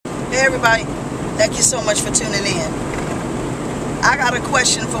Hey everybody, thank you so much for tuning in. I got a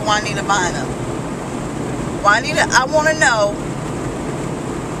question for Juanita Bynum. Juanita, I want to know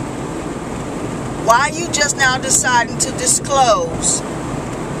why you just now deciding to disclose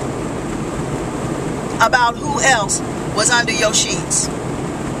about who else was under your sheets.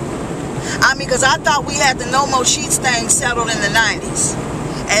 I mean, because I thought we had the no more sheets thing settled in the 90s.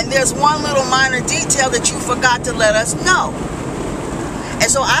 And there's one little minor detail that you forgot to let us know. And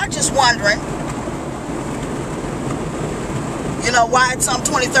so I'm just wondering, you know, why some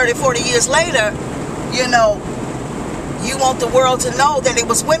 20, 30, 40 years later, you know, you want the world to know that it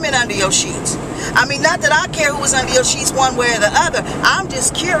was women under your sheets. I mean, not that I care who was under your sheets one way or the other. I'm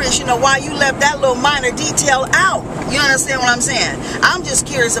just curious, you know, why you left that little minor detail out. You understand what I'm saying? I'm just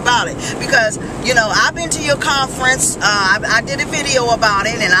curious about it because, you know, I've been to your conference. I did a video about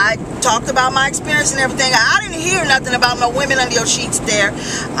it, and I talked about my experience and everything. I didn't hear nothing about no women under your sheets there.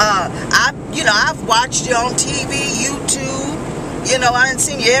 I've watched you on TV, YouTube. You know, I done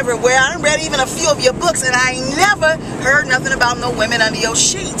seen you everywhere. I done read even a few of your books, and I ain't never heard nothing about no women under your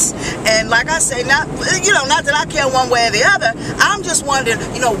sheets. And like I say, not that I care one way or the other. I'm just wondering,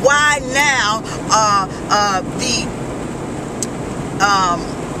 you know, why now the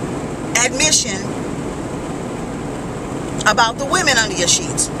admission about the women under your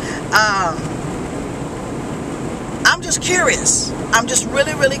sheets. I'm just curious. I'm just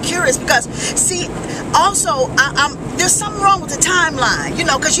really, really curious because, see, also, there's something wrong with the timeline, you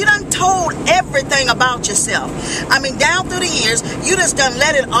know, because you done told everything about yourself. I mean, down through the years, you just done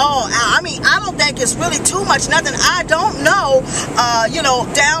let it all out. I mean, I don't think it's really too much, nothing. I don't know, you know,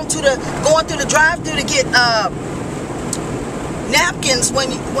 down to going through the drive-thru to get napkins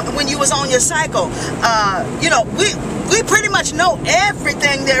when you was on your cycle. You know, we pretty much know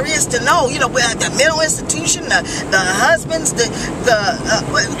everything there is to know. You know, the mental institution, the husbands,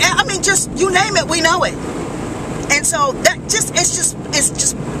 I mean, just you name it, we know it. And so that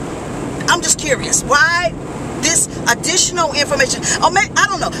I'm just curious why this additional information. Oh, maybe, I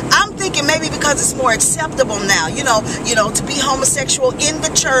don't know. I'm thinking maybe because it's more acceptable now. You know, to be homosexual in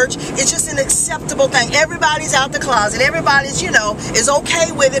the church, it's just an acceptable thing. Everybody's out the closet. Everybody's, you know, is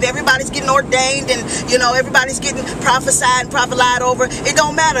okay with it. Everybody's getting ordained, and you know, everybody's getting prophesied and prophelied over. It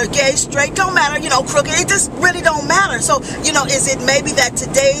don't matter, gay, straight, don't matter. You know, crooked. It just really don't matter. So, you know, is it maybe that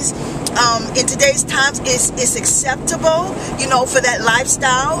in today's times it's acceptable, you know, for that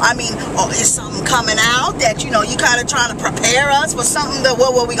lifestyle? I mean, or is something coming out that, you know, you kind of trying to prepare us for something that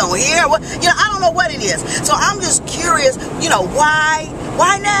what we gonna hear? What, you know, I don't know what it is. So I'm just curious, you know, why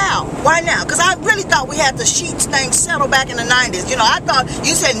now? Why now? Because I really thought we had the sheets thing settled back in the 90s. You know, I thought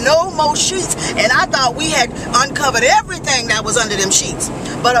you said no more sheets, and I thought we had uncovered everything that was under them sheets.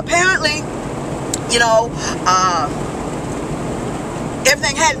 But apparently, you know,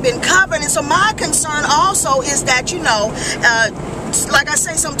 everything hadn't been covered. And so my concern also is that, you know, like I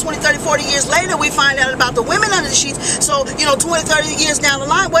say, some 20, 30, 40 years later, we find out about the women under the sheets. So, you know, 20, 30 years down the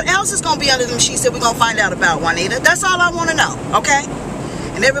line, what else is going to be under them sheets that we're going to find out about, Juanita? That's all I want to know, okay?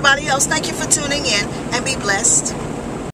 And everybody else, thank you for tuning in, and be blessed.